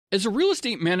As a real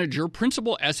estate manager,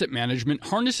 Principal Asset Management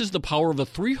harnesses the power of a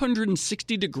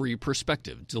 360-degree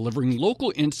perspective, delivering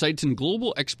local insights and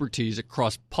global expertise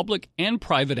across public and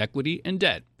private equity and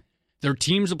debt. Their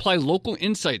teams apply local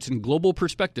insights and global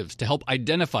perspectives to help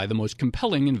identify the most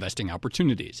compelling investing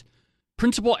opportunities.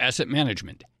 Principal Asset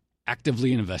Management.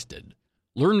 Actively invested.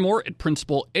 Learn more at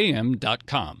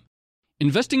principalam.com.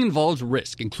 Investing involves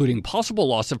risk, including possible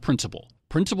loss of principal.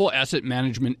 Principal Asset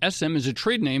Management SM is a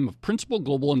trade name of Principal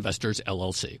Global Investors,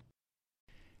 LLC.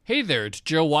 Hey there, it's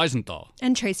Joe Weisenthal.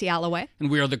 And Tracy Alloway. And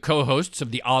we are the co-hosts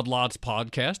of the Odd Lots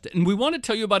podcast. And we want to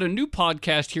tell you about a new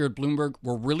podcast here at Bloomberg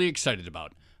we're really excited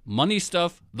about. Money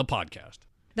Stuff, the podcast.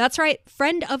 That's right.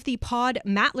 Friend of the pod,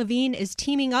 Matt Levine, is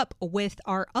teaming up with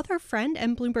our other friend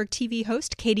and Bloomberg TV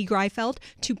host, Katie Greifeld,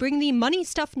 to bring the Money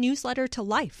Stuff newsletter to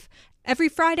life. Every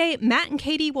Friday, Matt and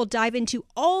Katie will dive into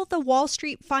all the Wall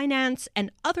Street finance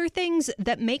and other things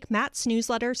that make Matt's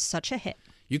newsletter such a hit.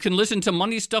 You can listen to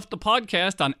Money Stuff, the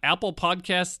podcast on Apple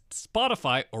Podcasts,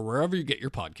 Spotify, or wherever you get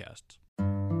your podcasts.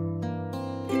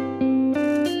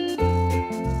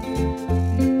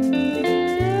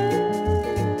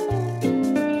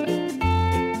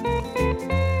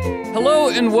 Hello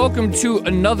and welcome to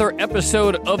another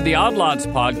episode of the Odd Lots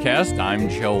podcast. I'm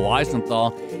Joe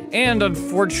Weisenthal, and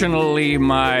unfortunately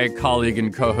my colleague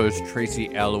and co-host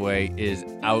Tracy Alloway is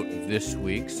out this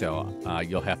week, so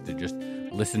you'll have to just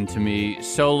listen to me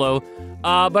solo.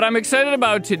 But I'm excited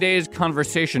about today's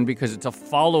conversation because it's a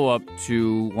follow-up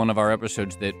to one of our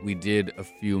episodes that we did a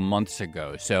few months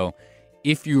ago. So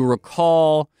if you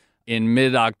recall, in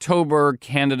mid-October,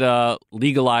 Canada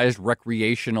legalized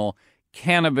recreational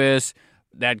cannabis.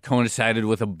 That coincided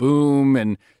with a boom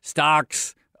in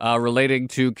stocks relating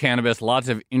to cannabis. Lots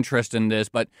of interest in this,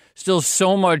 but still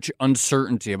so much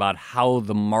uncertainty about how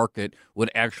the market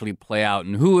would actually play out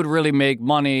and who would really make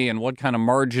money and what kind of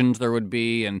margins there would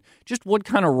be and just what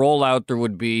kind of rollout there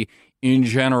would be in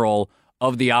general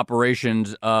of the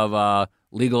operations of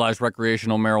legalized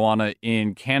recreational marijuana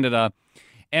in Canada.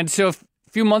 And so a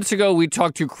few months ago, we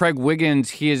talked to Craig Wiggins.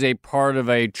 He is a part of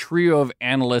a trio of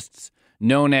analysts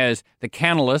known as the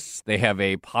Canalists. They have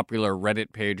a popular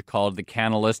Reddit page called the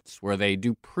Canalists where they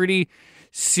do pretty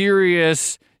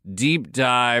serious, deep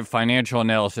dive financial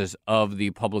analysis of the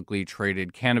publicly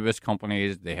traded cannabis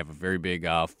companies. They have a very big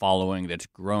following that's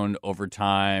grown over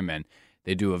time, and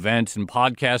they do events and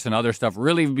podcasts and other stuff.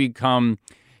 They've become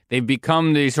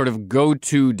the sort of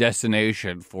go-to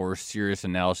destination for serious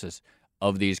analysis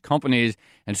of these companies.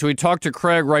 And so we talked to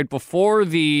Craig right before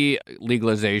the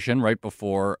legalization, right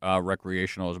before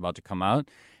recreational was about to come out.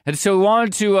 And so we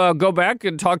wanted to go back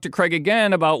and talk to Craig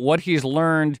again about what he's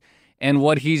learned and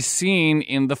what he's seen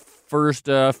in the first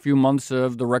few months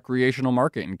of the recreational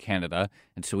market in Canada.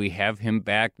 And so we have him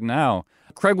back now.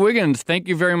 Craig Wiggins, thank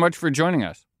you very much for joining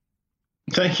us.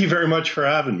 Thank you very much for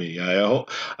having me.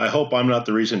 I hope I'm not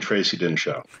the reason Tracy didn't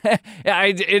show.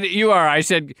 You are. I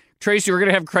said, Tracy, we're going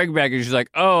to have Craig back. And she's like,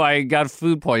 oh, I got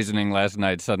food poisoning last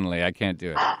night suddenly. I can't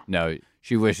do it. No,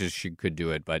 she wishes she could do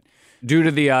it. But due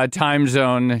to the time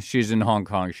zone, she's in Hong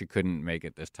Kong. She couldn't make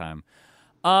it this time.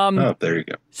 There you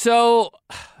go. So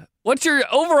what's your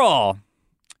overall?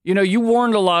 You know, you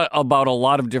warned about a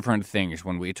lot of different things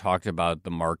when we talked about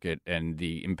the market and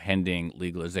the impending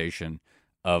legalization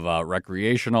of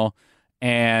recreational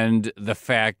and the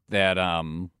fact that,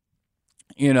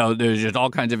 there's just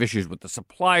all kinds of issues with the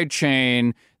supply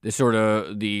chain,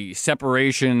 the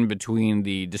separation between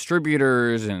the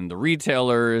distributors and the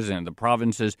retailers and the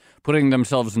provinces putting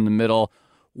themselves in the middle.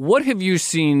 What have you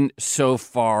seen so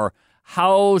far?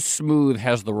 How smooth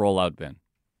has the rollout been?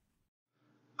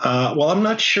 Well, I'm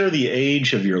not sure the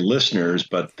age of your listeners,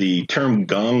 but the term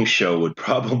gong show would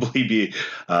probably be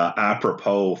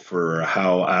apropos for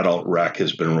how adult rec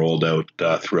has been rolled out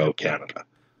throughout Canada.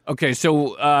 Okay,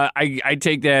 so I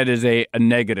take that as a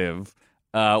negative.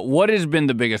 What has been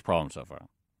the biggest problem so far?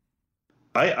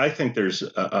 I think there's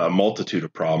a multitude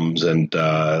of problems, and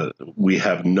we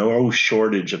have no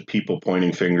shortage of people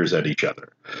pointing fingers at each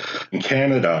other. In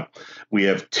Canada, we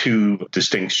have two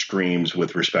distinct streams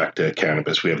with respect to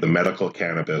cannabis. We have the medical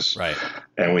cannabis, right,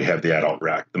 and we have the adult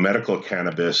rec. The medical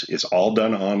cannabis is all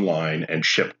done online and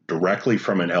shipped directly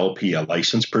from an LP, a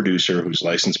licensed producer who's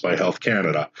licensed by Health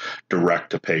Canada,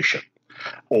 direct to patient.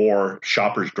 Or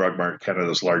Shoppers Drug Mart,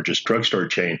 Canada's largest drugstore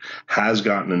chain, has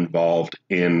gotten involved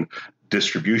in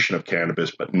distribution of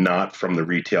cannabis, but not from the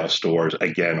retail stores,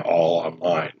 again, all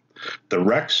online. The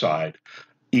rec side,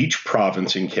 each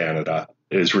province in Canada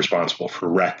is responsible for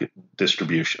rec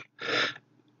distribution.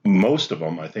 Most of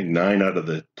them, I think 9 out of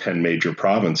the 10 major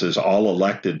provinces, all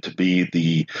elected to be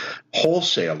the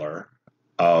wholesaler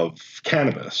of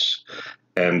cannabis.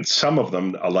 And some of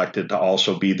them elected to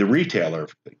also be the retailer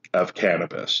of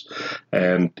cannabis.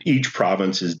 And each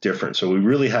province is different. So we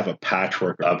really have a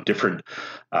patchwork of different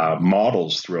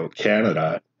models throughout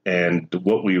Canada. And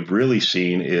what we've really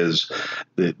seen is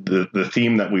the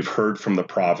theme that we've heard from the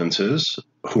provinces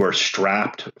who are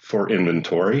strapped for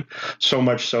inventory, so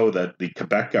much so that the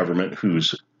Quebec government,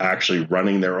 who's actually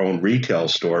running their own retail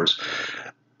stores,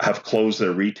 have closed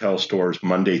their retail stores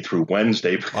Monday through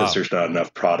Wednesday because there's not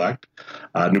enough product.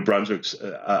 New Brunswick's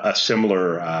a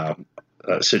similar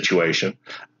situation.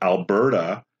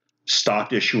 Alberta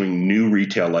stopped issuing new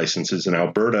retail licenses. In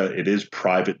Alberta, it is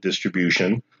private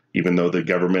distribution, even though the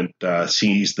government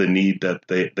sees the need that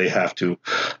they have to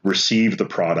receive the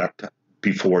product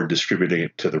before distributing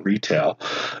it to the retail.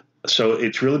 So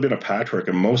it's really been a patchwork,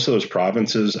 and most of those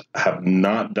provinces have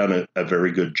not done a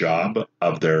very good job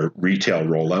of their retail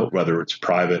rollout, whether it's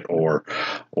private or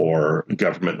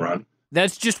government run.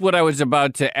 That's just what I was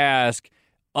about to ask.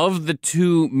 Of the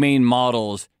two main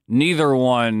models, neither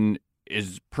one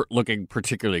is looking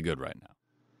particularly good right now.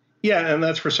 Yeah, and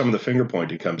that's where some of the finger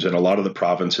pointing comes in. A lot of the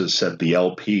provinces said the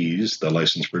LPs, the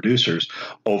licensed producers,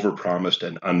 overpromised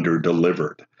and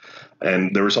underdelivered.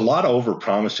 And there was a lot of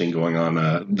overpromising going on.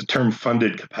 The term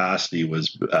funded capacity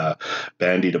was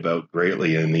bandied about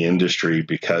greatly in the industry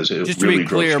because it just really to be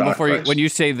clear, drove stock price. When you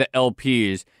say the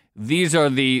LPs, these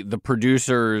are the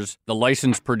producers, the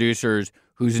licensed producers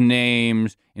whose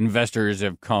names investors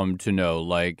have come to know,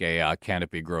 like a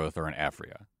Canopy Growth or an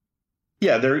Aphria.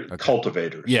 Yeah, they're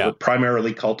cultivators. Yeah. So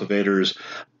primarily cultivators.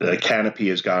 The Canopy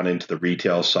has gone into the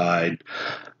retail side.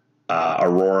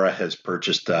 Aurora has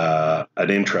purchased an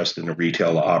interest in a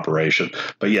retail operation.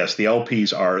 But yes, the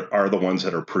LPs are the ones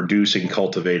that are producing,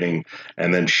 cultivating,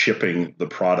 and then shipping the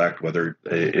product, whether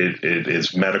it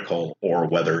is medical or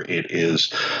whether it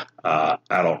is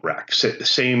adult rec.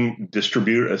 Same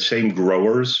distributor, same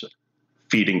growers,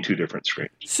 feeding two different streams.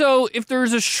 So if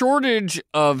there's a shortage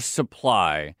of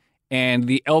supply and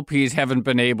the LPs haven't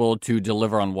been able to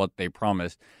deliver on what they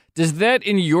promised, does that,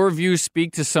 in your view,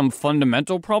 speak to some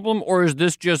fundamental problem? Or is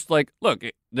this just like, look,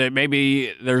 that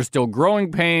maybe there's still growing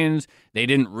pains, they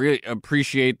didn't really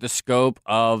appreciate the scope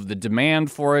of the demand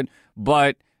for it,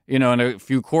 but, you know, in a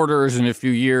few quarters and a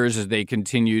few years as they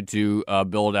continue to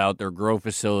build out their grow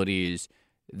facilities,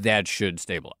 that should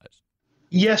stabilize?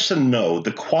 Yes and no.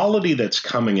 The quality that's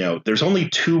coming out, there's only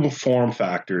two form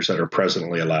factors that are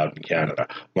presently allowed in Canada.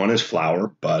 One is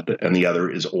flower, bud, and the other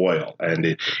is oil.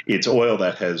 And it's oil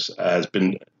that has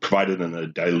been provided in a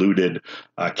diluted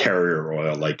carrier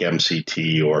oil like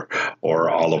MCT or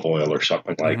olive oil or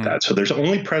something like that. So there's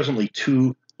only presently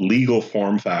two legal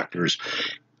form factors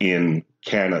in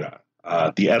Canada.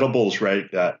 The edibles,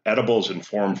 edibles in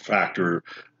form factor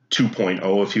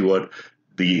 2.0, if you would.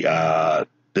 The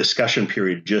discussion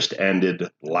period just ended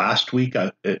last week,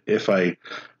 if I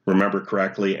remember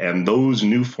correctly, and those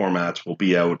new formats will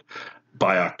be out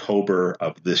by October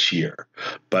of this year.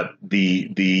 But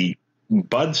the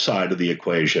bud side of the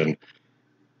equation,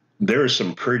 there is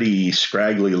some pretty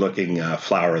scraggly looking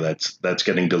flower that's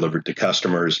getting delivered to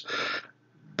customers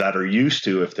that are used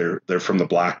to, if they're from the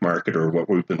black market or what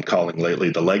we've been calling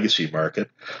lately the legacy market,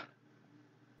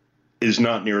 is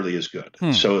not nearly as good.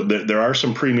 So there are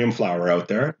some premium flower out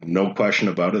there, no question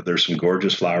about it. There's some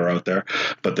gorgeous flower out there,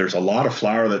 but there's a lot of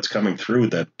flower that's coming through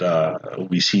that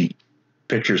we see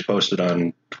pictures posted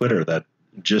on Twitter that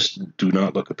just do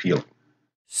not look appealing.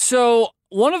 So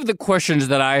one of the questions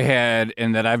that I had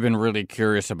and that I've been really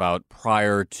curious about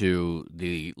prior to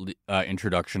the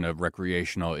introduction of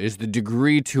recreational is the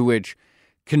degree to which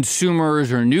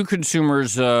consumers or new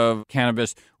consumers of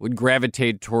cannabis would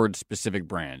gravitate towards specific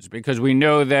brands, because we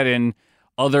know that in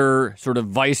other sort of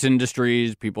vice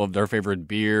industries, people have their favorite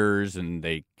beers and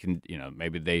they can,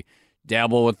 maybe they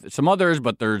dabble with some others,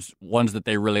 but there's ones that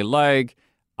they really like.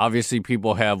 Obviously,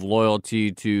 people have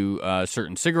loyalty to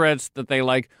certain cigarettes that they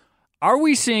like. Are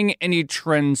we seeing any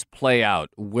trends play out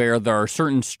where there are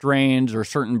certain strains or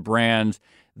certain brands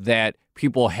that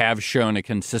people have shown a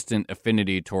consistent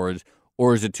affinity towards,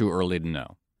 or is it too early to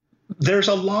know? There's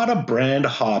a lot of brand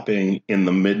hopping in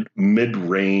the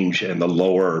mid-range and the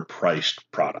lower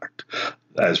priced product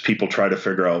as people try to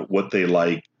figure out what they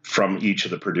like from each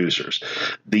of the producers.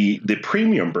 The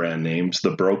premium brand names,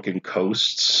 the Broken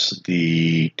Coasts,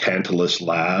 the Tantalus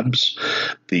Labs,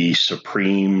 the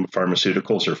Supreme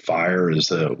Pharmaceuticals, or Fire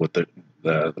is what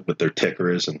their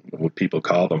ticker is and what people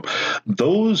call them.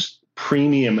 Those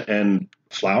premium end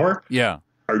flower,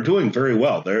 are doing very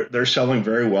well. They're selling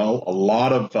very well. A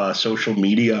lot of social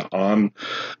media on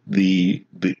the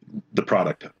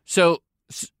product. So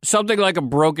something like a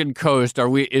Broken Coast,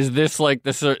 is this like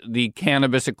the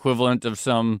cannabis equivalent of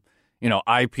some,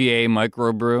 IPA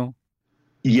microbrew?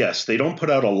 Yes, they don't put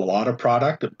out a lot of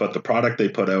product, but the product they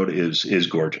put out is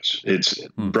gorgeous.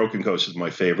 Broken Coast is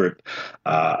my favorite.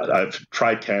 I've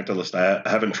tried Tantalus. I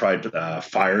haven't tried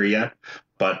Fire yet,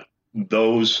 but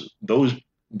those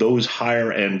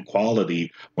higher end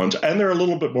quality ones, and they're a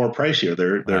little bit more pricier.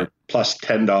 They're Right. plus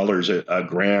 $10 a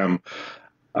gram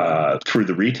through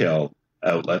the retail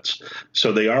outlets.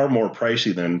 So they are more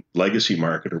pricey than legacy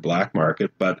market or black market,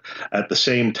 but at the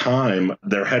same time,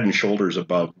 they're head and shoulders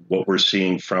above what we're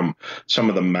seeing from some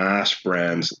of the mass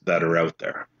brands that are out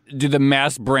there. Do the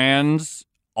mass brands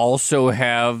also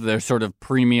have their sort of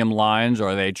premium lines, or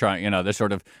are they trying, the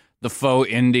sort of the faux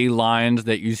indie lines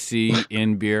that you see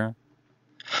in beer?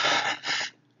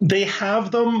 They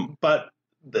have them, but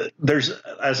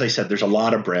as I said, there's a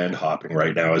lot of brand hopping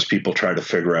right now as people try to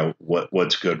figure out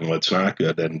what's good and what's not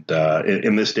good. And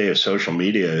in this day of social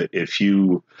media, if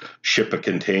you ship a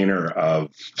container of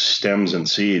stems and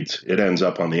seeds, it ends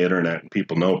up on the internet and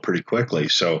people know pretty quickly.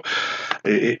 So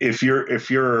if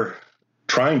you're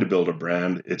trying to build a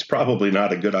brand, it's probably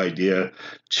not a good idea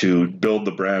to build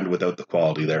the brand without the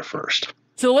quality there first.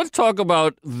 So let's talk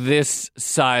about this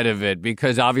side of it,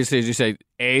 because obviously, as you say,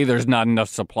 A, there's not enough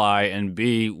supply, and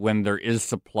B, when there is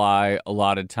supply, a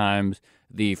lot of times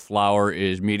the flower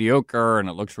is mediocre and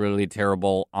it looks really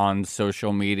terrible on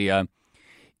social media.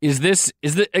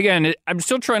 Again, I'm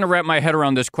still trying to wrap my head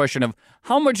around this question of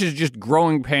how much is just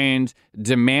growing pains,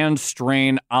 demand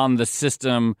strain on the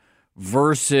system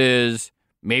versus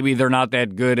maybe they're not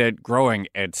that good at growing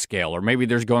at scale, or maybe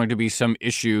there's going to be some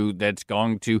issue that's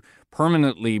going to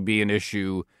permanently be an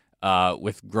issue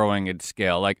with growing at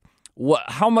scale. Like,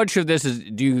 how much of this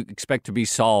do you expect to be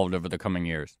solved over the coming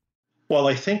years? Well,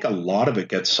 I think a lot of it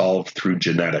gets solved through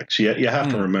genetics. You have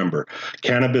to remember,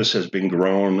 cannabis has been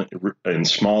grown in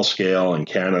small scale in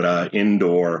Canada,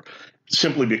 indoor,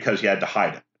 simply because you had to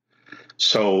hide it.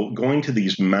 So going to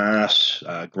these mass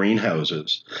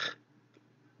greenhouses,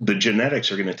 the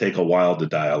genetics are going to take a while to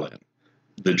dial in.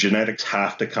 The genetics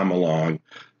have to come along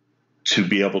to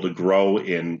be able to grow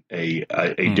in a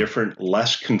different,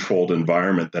 less controlled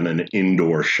environment than an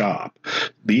indoor shop.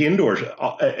 The indoors,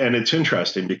 and it's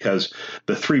interesting because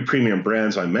the three premium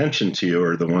brands I mentioned to you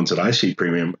are the ones that I see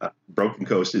premium. Broken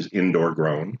Coast is indoor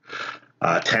grown.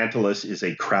 Tantalus is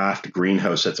a craft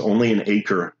greenhouse that's only an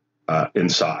acre in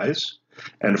size.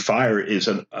 And Fire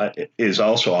is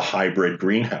also a hybrid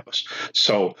greenhouse.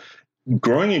 So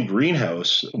growing in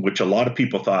greenhouse, which a lot of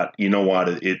people thought,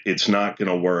 it's not going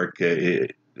to work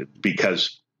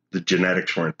because the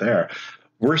genetics weren't there.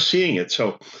 We're seeing it.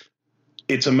 So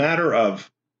it's a matter of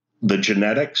the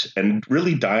genetics and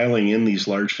really dialing in these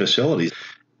large facilities.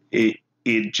 It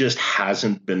just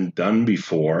hasn't been done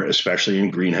before, especially in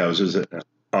greenhouses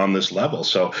on this level.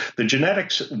 So the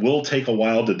genetics will take a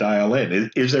while to dial in.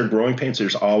 Is there growing pains?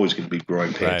 There's always going to be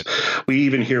growing pains. Right. We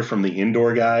even hear from the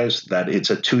indoor guys that it's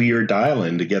a 2-year dial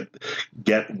in to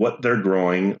get what they're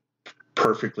growing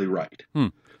perfectly right.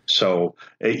 So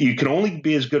you can only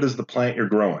be as good as the plant you're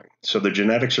growing. So the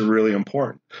genetics are really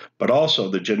important, but also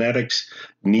the genetics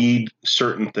need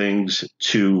certain things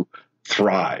to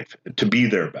thrive, to be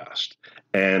their best.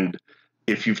 And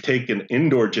if you've taken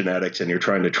indoor genetics and you're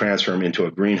trying to transfer them into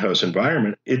a greenhouse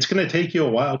environment, it's going to take you a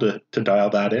while to dial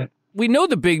that in. We know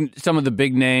some of the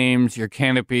big names, your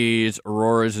Canopies,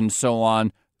 Auroras, and so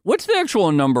on. What's the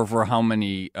actual number for how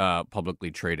many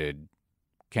publicly traded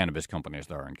cannabis companies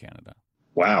there are in Canada?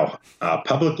 Wow.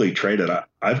 Publicly traded,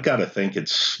 I've got to think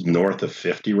it's north of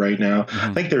 50 right now. Mm-hmm.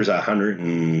 I think there's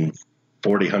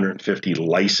 140, 150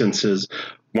 licenses.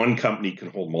 One company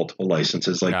can hold multiple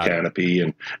licenses like Canopy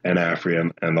and Aphria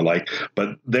and the like.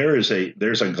 But there's a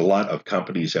glut of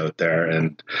companies out there,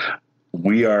 and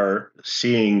we are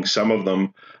seeing some of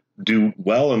them do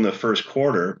well in the first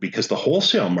quarter because the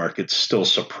wholesale market's still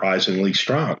surprisingly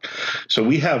strong. So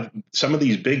we have some of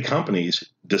these big companies,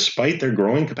 despite their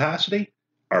growing capacity,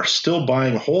 are still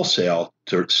buying wholesale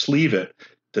to sleeve it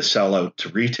to sell out to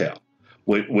retail,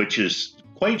 which is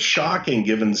quite shocking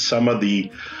given some of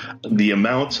the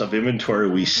amounts of inventory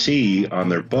we see on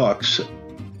their books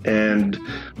and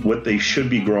what they should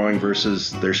be growing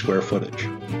versus their square footage.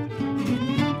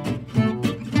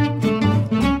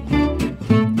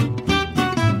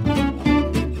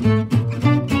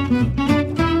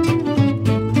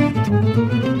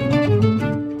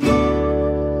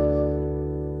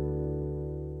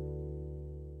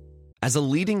 As a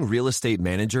leading real estate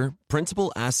manager,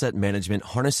 Principal Asset Management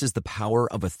harnesses the power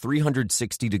of a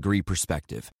 360-degree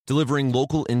perspective, delivering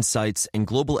local insights and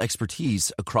global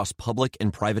expertise across public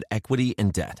and private equity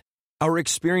and debt. Our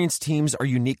experienced teams are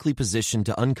uniquely positioned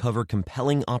to uncover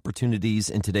compelling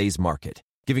opportunities in today's market,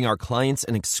 giving our clients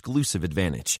an exclusive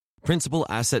advantage. Principal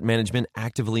Asset Management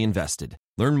actively invested.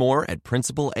 Learn more at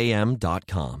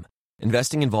principalam.com.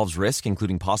 Investing involves risk,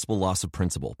 including possible loss of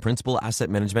principal. Principal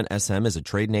Asset Management SM is a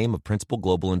trade name of Principal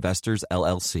Global Investors,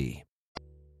 LLC.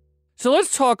 So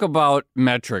let's talk about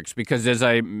metrics, because as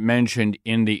I mentioned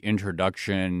in the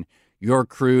introduction, your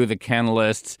crew, the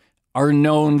Canalists, are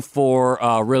known for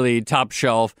really top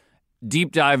shelf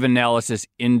deep dive analysis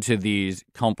into these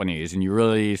companies, and you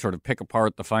really sort of pick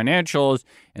apart the financials.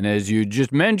 And as you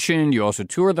just mentioned, you also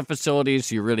tour the facilities,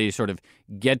 so you really sort of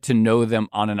get to know them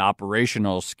on an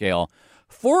operational scale.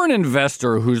 For an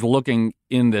investor who's looking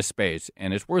in this space,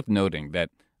 and it's worth noting that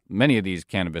many of these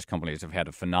cannabis companies have had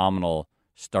a phenomenal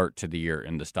start to the year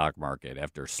in the stock market.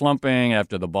 After slumping,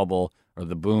 after the bubble or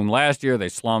the boom last year, they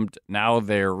slumped. Now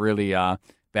they're really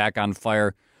back on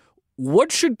fire. What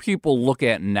should people look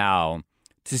at now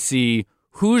to see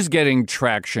who's getting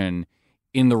traction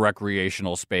in the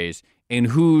recreational space and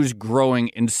who's growing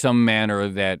in some manner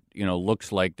that,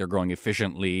 looks like they're growing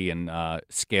efficiently and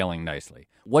scaling nicely?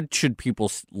 What should people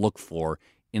look for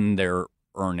in their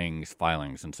earnings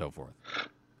filings and so forth?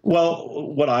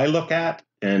 Well, what I look at,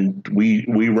 and we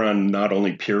run not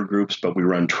only peer groups, but we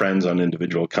run trends on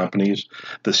individual companies.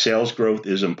 The sales growth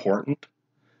is important.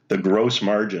 The gross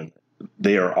margin,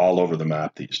 they are all over the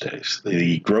map these days.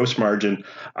 The gross margin,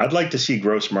 I'd like to see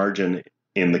gross margin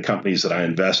in the companies that I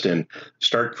invest in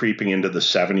start creeping into the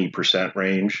 70%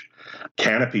 range.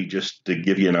 Canopy, just to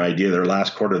give you an idea, their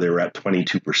last quarter, they were at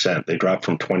 22%. They dropped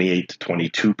from 28 to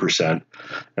 22%.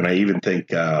 And I even think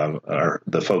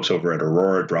the folks over at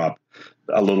Aurora dropped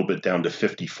a little bit down to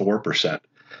 54%.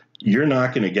 You're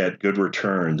not going to get good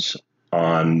returns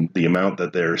on the amount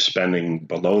that they're spending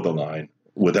below the line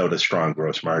without a strong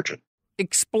gross margin.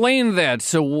 Explain that.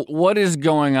 So what is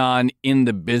going on in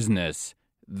the business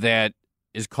that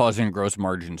is causing gross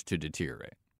margins to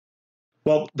deteriorate?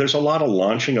 Well, there's a lot of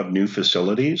launching of new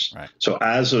facilities. Right. So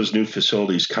as those new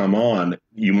facilities come on,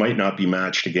 you might not be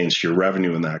matched against your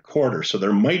revenue in that quarter. So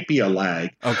there might be a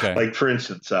lag. Okay. Like, for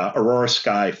instance, Aurora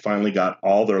Sky finally got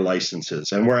all their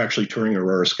licenses. And we're actually touring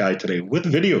Aurora Sky today with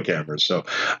video cameras. So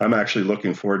I'm actually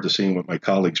looking forward to seeing what my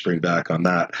colleagues bring back on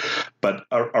that. But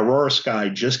Aurora Sky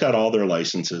just got all their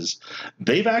licenses.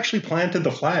 They've actually planted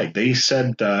the flag. They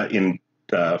said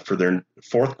for their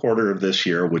fourth quarter of this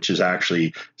year, which is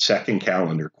actually second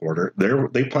calendar quarter,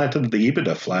 they planted the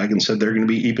EBITDA flag and said they're going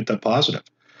to be EBITDA positive.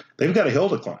 They've got a hill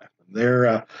to climb.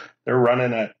 They're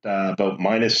running at about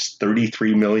minus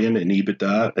 33 million in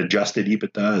EBITDA, adjusted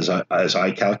EBITDA, as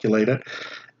I calculate it.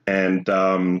 And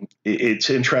it's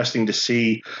interesting to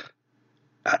see,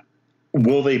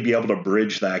 will they be able to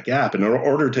bridge that gap? And in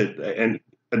order to,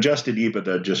 adjusted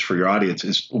EBITDA, just for your audience,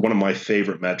 is one of my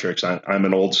favorite metrics. I'm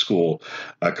an old school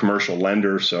commercial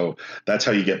lender, so that's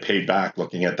how you get paid back,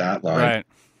 looking at that line. Right.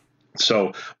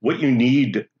 So what you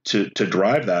need to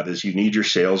drive that is you need your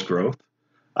sales growth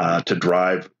to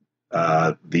drive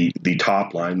the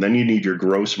top line. Then you need your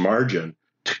gross margin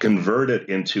to convert it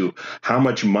into how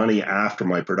much money after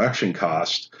my production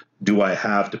cost do I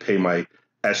have to pay my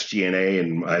SG&A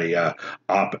and my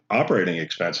operating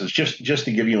expenses. Just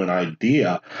to give you an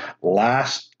idea,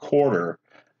 last quarter,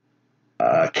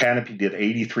 Canopy did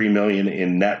 $83 million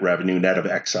in net revenue, net of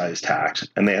excise tax,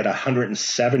 and they had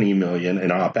 $170 million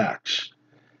in OPEX.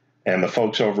 And the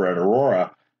folks over at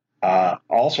Aurora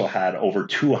also had over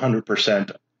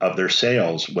 200% of their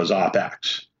sales was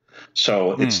OPEX.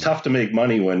 So it's tough to make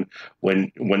money when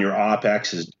your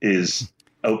OPEX is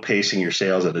outpacing your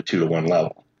sales at a 2-to-1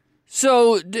 level.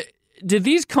 So did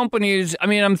these companies,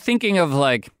 I'm thinking of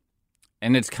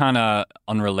and it's kind of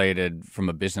unrelated from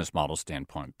a business model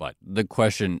standpoint, but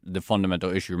the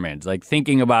fundamental issue remains,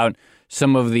 thinking about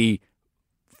some of the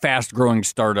fast-growing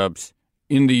startups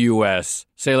in the U.S.,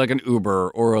 say like an Uber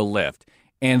or a Lyft,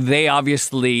 and they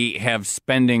obviously have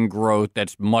spending growth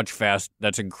that's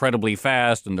incredibly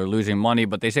fast, and they're losing money,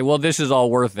 but they say, well, this is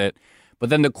all worth it. But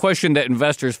then the question that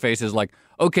investors face is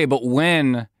okay, but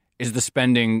when is the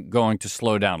spending going to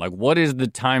slow down? What is the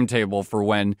timetable for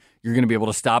when you're going to be able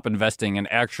to stop investing and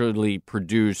actually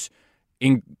produce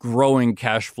in growing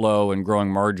cash flow and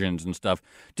growing margins and stuff?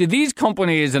 Do these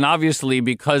companies, and obviously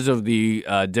because of the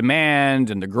demand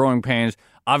and the growing pains,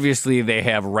 obviously they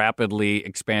have rapidly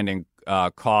expanding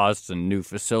costs and new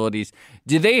facilities.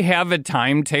 Do they have a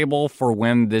timetable for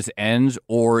when this ends,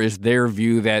 or is their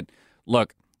view that,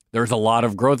 look, there's a lot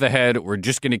of growth ahead, we're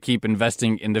just going to keep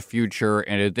investing in the future,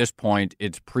 and at this point,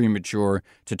 it's premature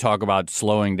to talk about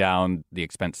slowing down the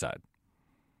expense side?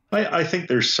 I think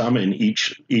there's some in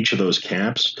each of those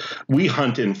camps. We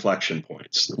hunt inflection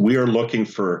points. We are looking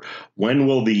for when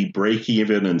will the break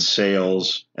even in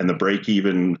sales and the break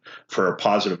even for a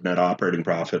positive net operating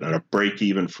profit and a break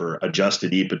even for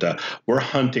adjusted EBITDA. We're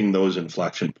hunting those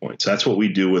inflection points. That's what we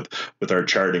do with our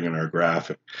charting and our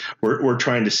graphing. We're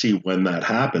trying to see when that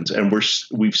happens, and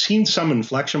we've seen some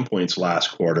inflection points last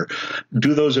quarter.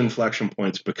 Do those inflection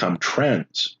points become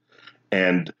trends?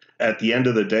 And at the end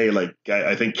of the day, like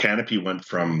I think Canopy went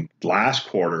from last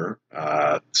quarter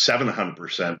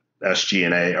 700%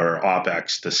 SG&A or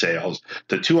OPEX to sales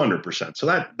to 200%.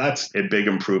 So that's a big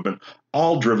improvement,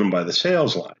 all driven by the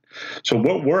sales line. So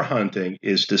what we're hunting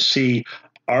is to see,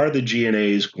 are the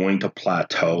G&As going to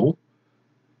plateau?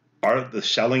 Are the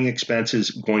selling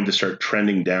expenses going to start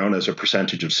trending down as a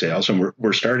percentage of sales? And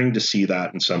we're starting to see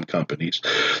that in some companies.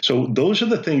 So those are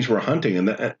the things we're hunting.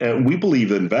 And we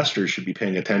believe investors should be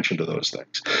paying attention to those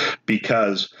things,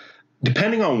 because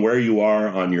depending on where you are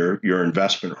on your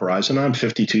investment horizon, I'm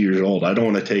 52 years old. I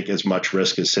don't want to take as much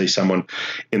risk as, say, someone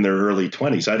in their early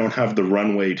 20s. I don't have the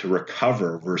runway to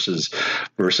recover versus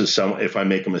some, if I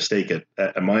make a mistake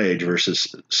at my age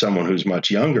versus someone who's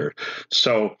much younger.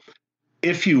 So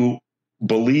if you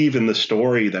believe in the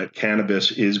story that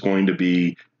cannabis is going to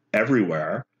be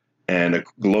everywhere and a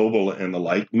global and the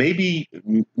like, maybe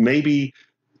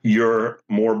you're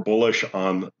more bullish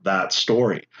on that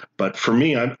story. But for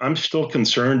me, I'm still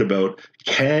concerned about,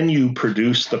 can you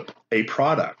produce a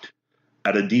product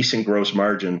at a decent gross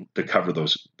margin to cover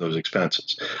those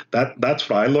expenses? That's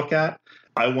what I look at.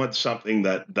 I want something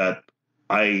that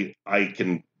I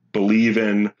can believe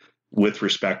in with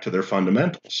respect to their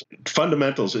fundamentals.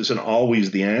 Fundamentals isn't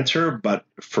always the answer, but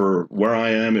for where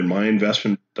I am in my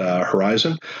investment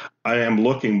horizon, I am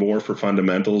looking more for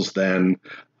fundamentals than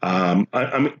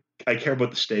I care about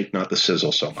the steak, not the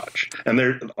sizzle so much. And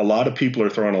a lot of people are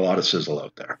throwing a lot of sizzle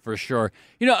out there. For sure.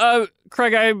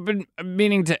 Craig, I've been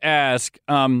meaning to ask,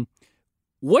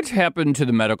 what's happened to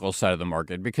the medical side of the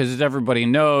market? Because as everybody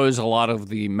knows, a lot of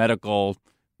the medical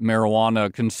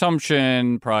marijuana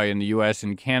consumption, probably in the U.S.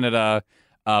 and Canada,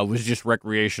 was just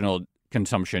recreational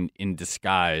consumption in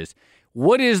disguise.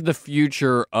 What is the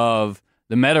future of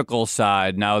the medical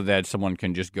side now that someone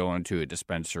can just go into a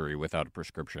dispensary without a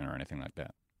prescription or anything like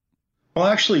that? Well,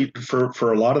 actually, for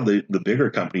a lot of the bigger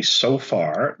companies so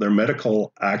far, their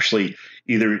medical actually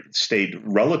either stayed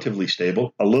relatively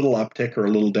stable, a little uptick or a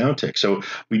little downtick. So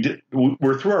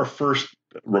we're through our first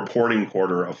reporting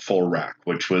quarter of full rec,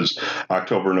 which was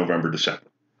October, November, December.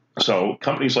 So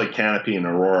companies like Canopy and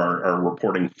Aurora are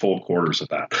reporting full quarters of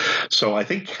that. So I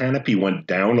think Canopy went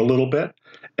down a little bit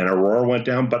and Aurora went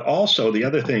down. But also the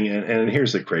other thing, and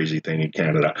here's the crazy thing in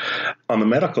Canada, on the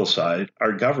medical side,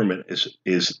 our government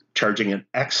is charging an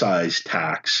excise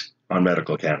tax on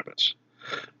medical cannabis.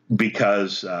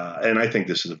 Because, and I think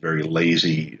this is a very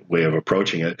lazy way of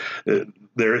approaching it,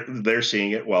 they're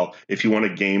seeing it, well, if you want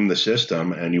to game the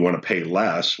system and you want to pay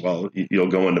less, well, you'll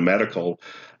go into medical.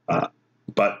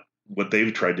 But what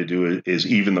they've tried to do is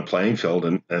even the playing field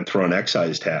and throw an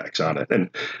excise tax on it. And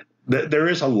there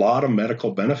is a lot of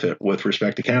medical benefit with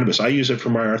respect to cannabis. I use it for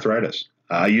my arthritis.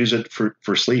 I use it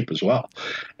for sleep as well.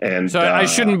 And so I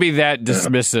shouldn't be that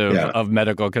dismissive of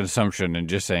medical consumption and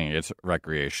just saying it's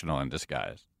recreational in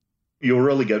disguise. You'll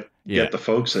really get the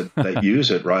folks that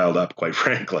use it riled up, quite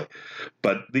frankly.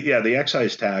 But the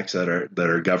excise tax that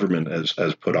our government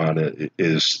has put on it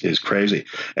is crazy.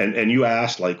 And you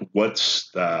asked, like,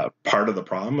 what's part of the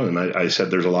problem? And I said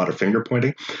there's a lot of finger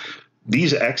pointing.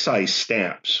 These excise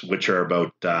stamps, which are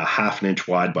about half an inch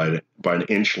wide by an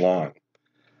inch long,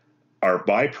 are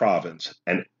by province,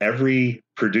 and every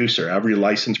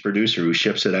licensed producer who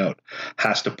ships it out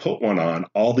has to put one on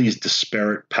all these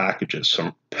disparate packages,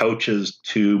 some pouches,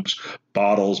 tubes,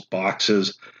 bottles,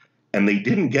 boxes, and they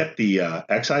didn't get the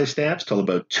excise stamps till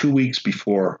about 2 weeks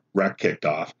before rec kicked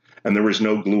off, and there was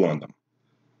no glue on them.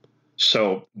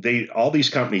 So all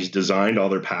these companies designed all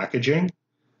their packaging,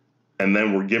 and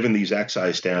then we're given these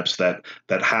excise stamps that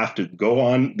have to go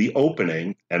on the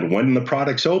opening. And when the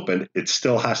product's opened, it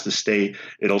still has to stay,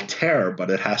 it'll tear,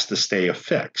 but it has to stay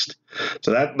affixed.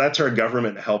 So that's our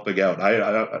government helping out.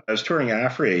 I was touring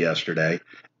Aphria yesterday,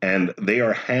 and they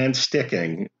are hand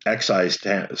sticking excise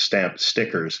stamp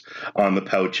stickers on the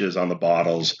pouches, on the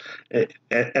bottles.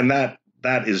 And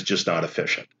that is just not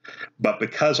efficient. But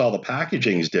because all the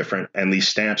packaging is different and these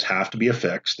stamps have to be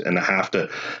affixed and have to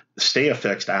stay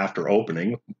affixed after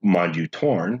opening, mind you,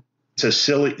 torn, it's a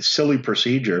silly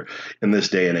procedure in this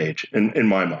day and age, in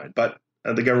my mind. But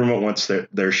the government wants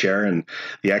their share, and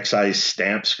the excise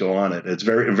stamps go on it. It's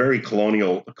very, very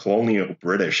colonial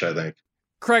British, I think.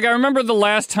 Craig, I remember the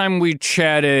last time we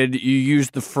chatted, you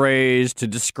used the phrase to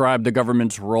describe the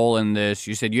government's role in this.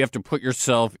 You said you have to put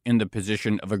yourself in the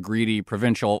position of a greedy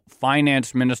provincial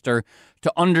finance minister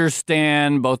to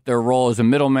understand both their role as a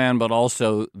middleman, but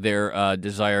also their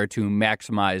desire to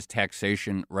maximize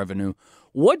taxation revenue.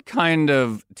 What kind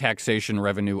of taxation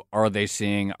revenue are they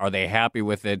seeing? Are they happy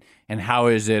with it? And how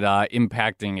is it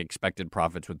impacting expected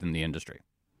profits within the industry?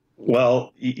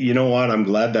 Well, you know what? I'm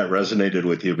glad that resonated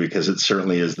with you because it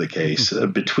certainly is the case.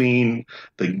 Between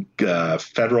the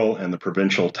federal and the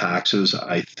provincial taxes,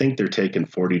 I think they're taking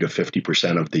 40 to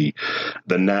 50% of the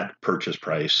net purchase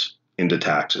price into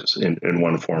taxes in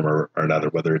one form or another,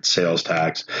 whether it's sales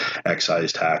tax,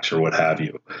 excise tax, or what have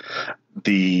you.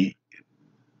 The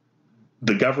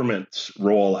government's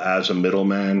role as a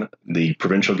middleman, the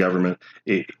provincial government,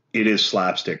 it is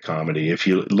slapstick comedy. If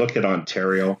you look at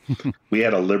Ontario, we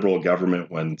had a Liberal government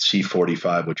when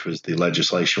C-45, which was the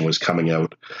legislation, was coming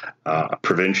out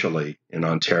provincially in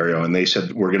Ontario. And they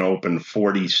said, we're going to open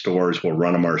 40 stores. We'll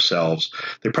run them ourselves.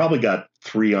 They probably got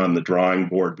 3 on the drawing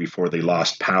board before they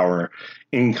lost power.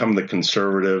 In come the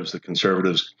Conservatives. The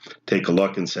Conservatives take a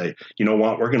look and say, you know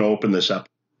what, we're going to open this up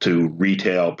to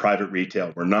retail, private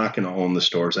retail. We're not going to own the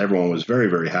stores. Everyone was very,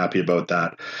 very happy about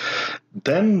that.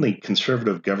 Then the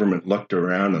Conservative government looked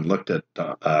around and looked at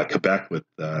Quebec with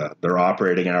their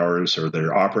operating hours or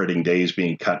their operating days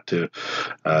being cut to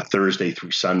Thursday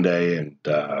through Sunday,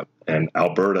 and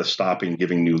Alberta stopping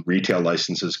giving new retail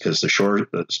licenses because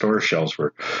the store shelves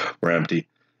were empty.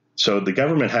 So the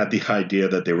government had the idea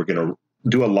that they were going to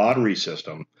do a lottery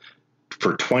system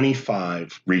for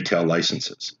 25 retail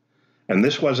licenses. And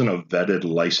this wasn't a vetted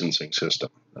licensing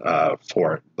system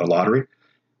for the lottery.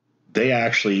 They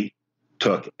actually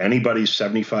took anybody's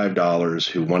 $75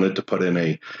 who wanted to put in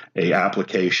a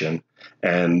application,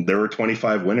 and there were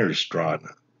 25 winners drawn.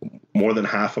 More than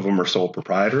half of them are sole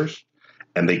proprietors,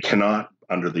 and they cannot,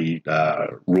 under the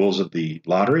rules of the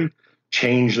lottery,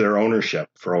 change their ownership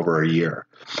for over a year.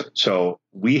 So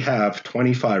we have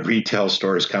 25 retail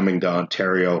stores coming to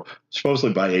Ontario,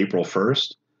 supposedly by April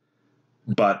 1st.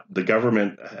 But the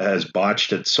government has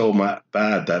botched it so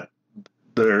bad that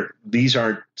these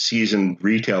aren't seasoned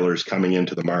retailers coming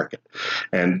into the market.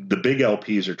 And the big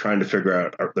LPs are trying to figure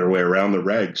out their way around the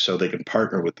regs so they can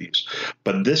partner with these.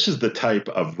 But this is the type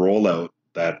of rollout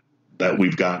that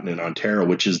we've gotten in Ontario,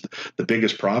 which is the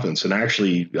biggest province. And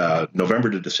actually, November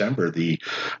to December, the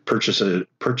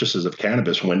purchases of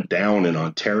cannabis went down in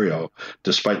Ontario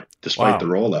despite the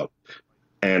rollout.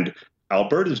 And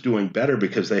Alberta is doing better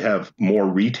because they have more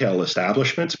retail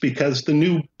establishments, because the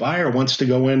new buyer wants to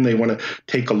go in. They want to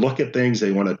take a look at things.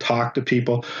 They want to talk to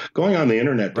people. Going on the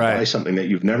internet to buy something that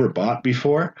you've never bought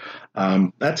before,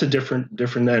 that's a different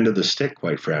end of the stick,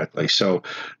 quite frankly. So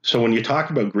when you talk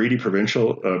about greedy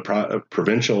provincial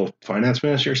finance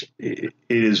ministers, it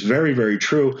is very, very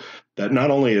true that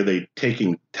not only are they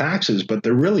taking taxes, but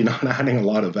they're really not adding a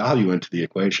lot of value into the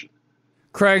equation.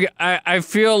 Craig, I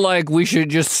feel like we should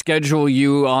just schedule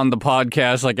you on the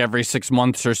podcast like every 6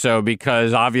 months or so,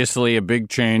 because obviously a big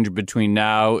change between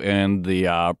now and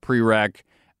the pre-rec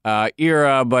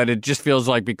era, but it just feels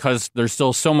like because there's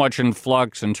still so much in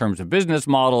flux in terms of business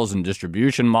models and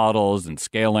distribution models and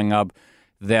scaling up,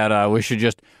 that we should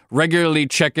just regularly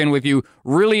check in with you.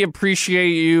 Really appreciate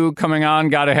you coming on.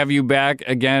 Got to have you back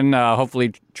again.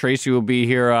 Hopefully Tracy will be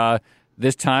here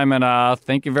this time, and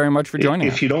thank you very much for joining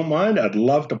us. If you don't mind, I'd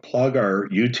love to plug our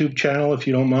YouTube channel, if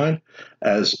you don't mind,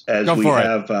 as we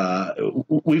have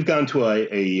we've gone to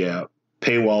a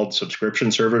paywalled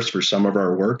subscription service for some of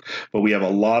our work, but we have a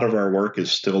lot of our work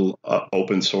is still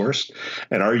open sourced,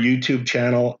 and our YouTube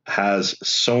channel has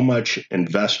so much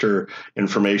investor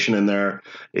information in there.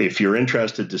 If you're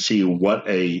interested to see what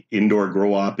a indoor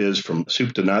grow op is from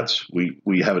soup to nuts,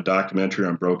 we have a documentary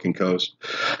on Broken Coast,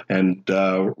 and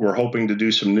we're hoping to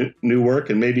do some new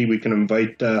work, and maybe we can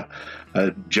invite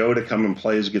Joe to come and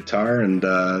play his guitar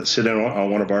and sit in on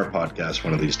one of our podcasts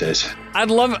one of these days. I'd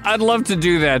love to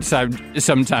do that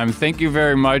sometime. Thank you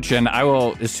very much, and I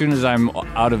will, as soon as I'm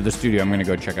out of the studio, I'm going to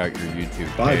go check out your YouTube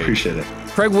page. I appreciate it.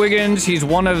 Craig Wiggins, he's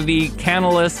one of the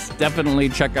Canalists. Definitely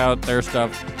check out their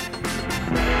stuff.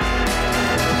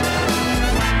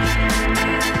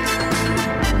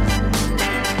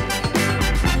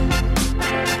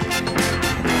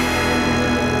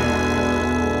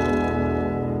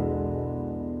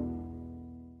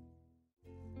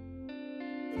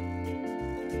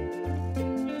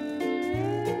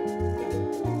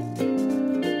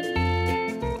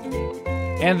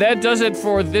 And that does it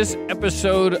for this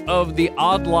episode of the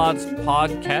Odd Lots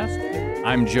podcast.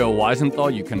 I'm Joe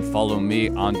Weisenthal. You can follow me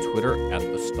on Twitter at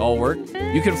The Stalwart.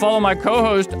 You can follow my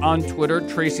co-host on Twitter,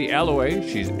 Tracy Alloway.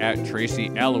 She's at Tracy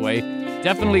Alloway.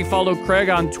 Definitely follow Craig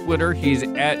on Twitter. He's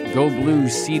at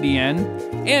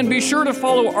GoBlueCDN. And be sure to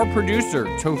follow our producer,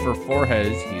 Topher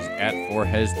Forhes. He's at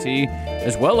ForhesT,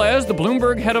 as well as the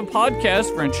Bloomberg head of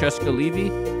podcast, Francesca Levy,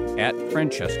 at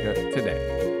Francesca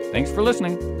Today. Thanks for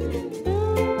listening.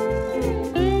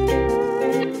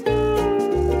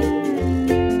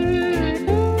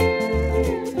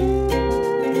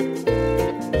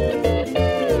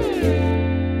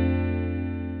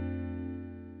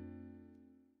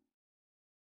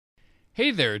 Hey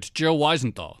there, it's Joe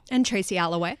Weisenthal. And Tracy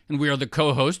Alloway. And we are the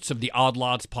co-hosts of the Odd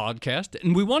Lots podcast.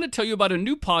 And we want to tell you about a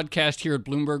new podcast here at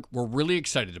Bloomberg we're really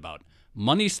excited about.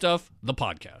 Money Stuff, the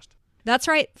podcast. That's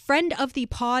right. Friend of the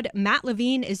pod, Matt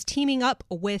Levine, is teaming up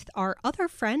with our other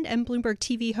friend and Bloomberg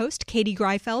TV host, Katie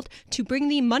Greifeld, to bring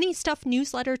the Money Stuff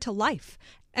newsletter to life.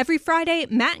 Every Friday,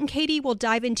 Matt and Katie will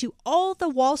dive into all the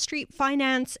Wall Street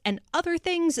finance and other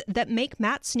things that make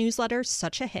Matt's newsletter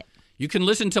such a hit. You can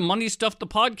listen to Money Stuff, the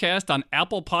podcast on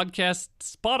Apple Podcasts,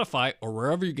 Spotify, or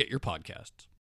wherever you get your podcasts.